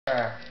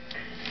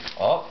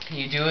Oh, can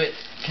you do it?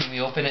 Can we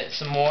open it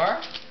some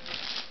more?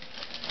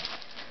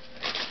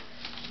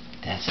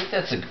 That's it.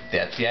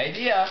 That's the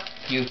idea.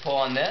 Can you pull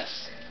on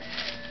this?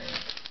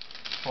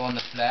 Pull on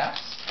the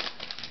flaps.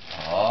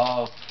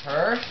 Oh,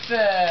 perfect.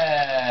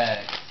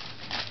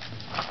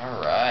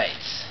 All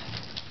right.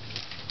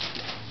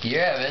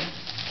 Here, Evan.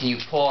 Can you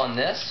pull on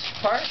this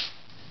part?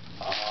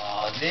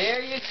 Oh,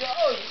 there you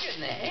go. You're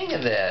getting the hang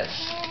of this.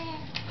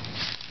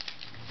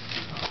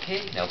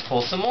 Okay, now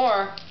pull some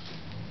more.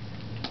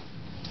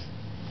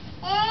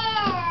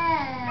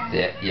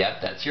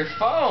 Yep, that's your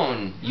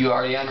phone. You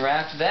already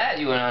unwrapped that.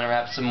 You want to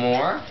unwrap some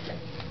more?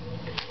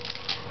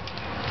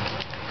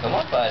 Come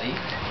on, buddy.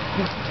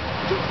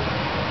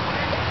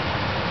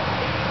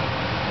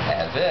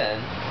 Evan,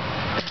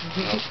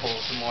 you want to pull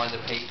some more on the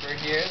paper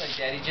here, like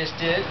Daddy just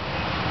did?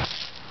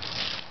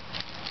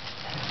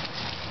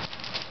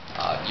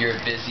 You're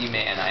a busy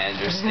man, I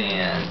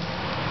understand.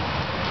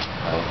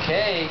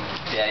 Okay,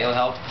 Daddy will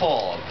help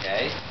pull,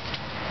 okay?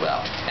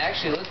 Well,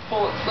 actually,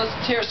 let's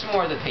tear some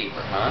more of the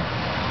paper, huh?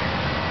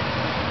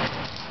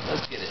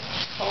 Let's get it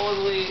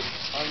totally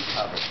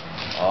uncovered.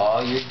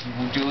 Oh, you're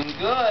doing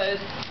good.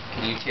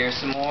 Can you tear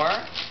some more?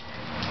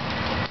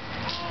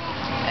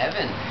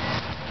 Evan,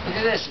 look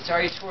at this. It's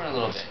already torn a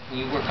little bit. Can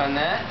you work on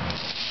that?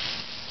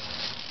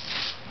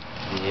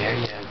 There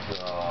you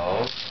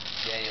go.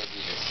 Yeah, you'll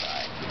do this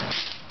side.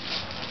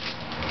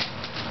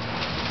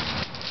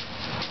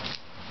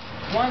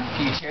 Come on,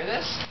 can you tear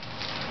this?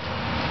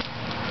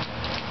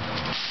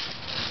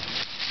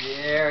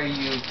 There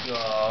you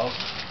go.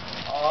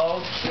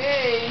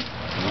 Okay,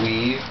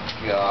 we've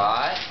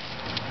got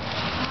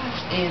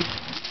in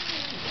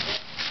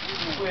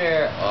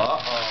everywhere.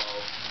 Uh-oh.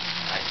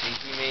 I think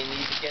we may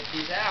need to get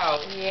these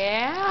out.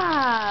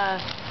 Yeah.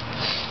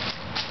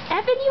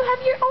 Evan, you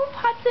have your own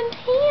pots and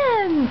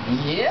pans.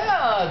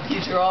 Yeah,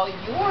 these are all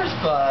yours,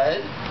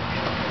 bud.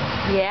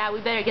 Yeah, we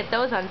better get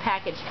those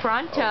unpackaged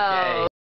pronto. Okay.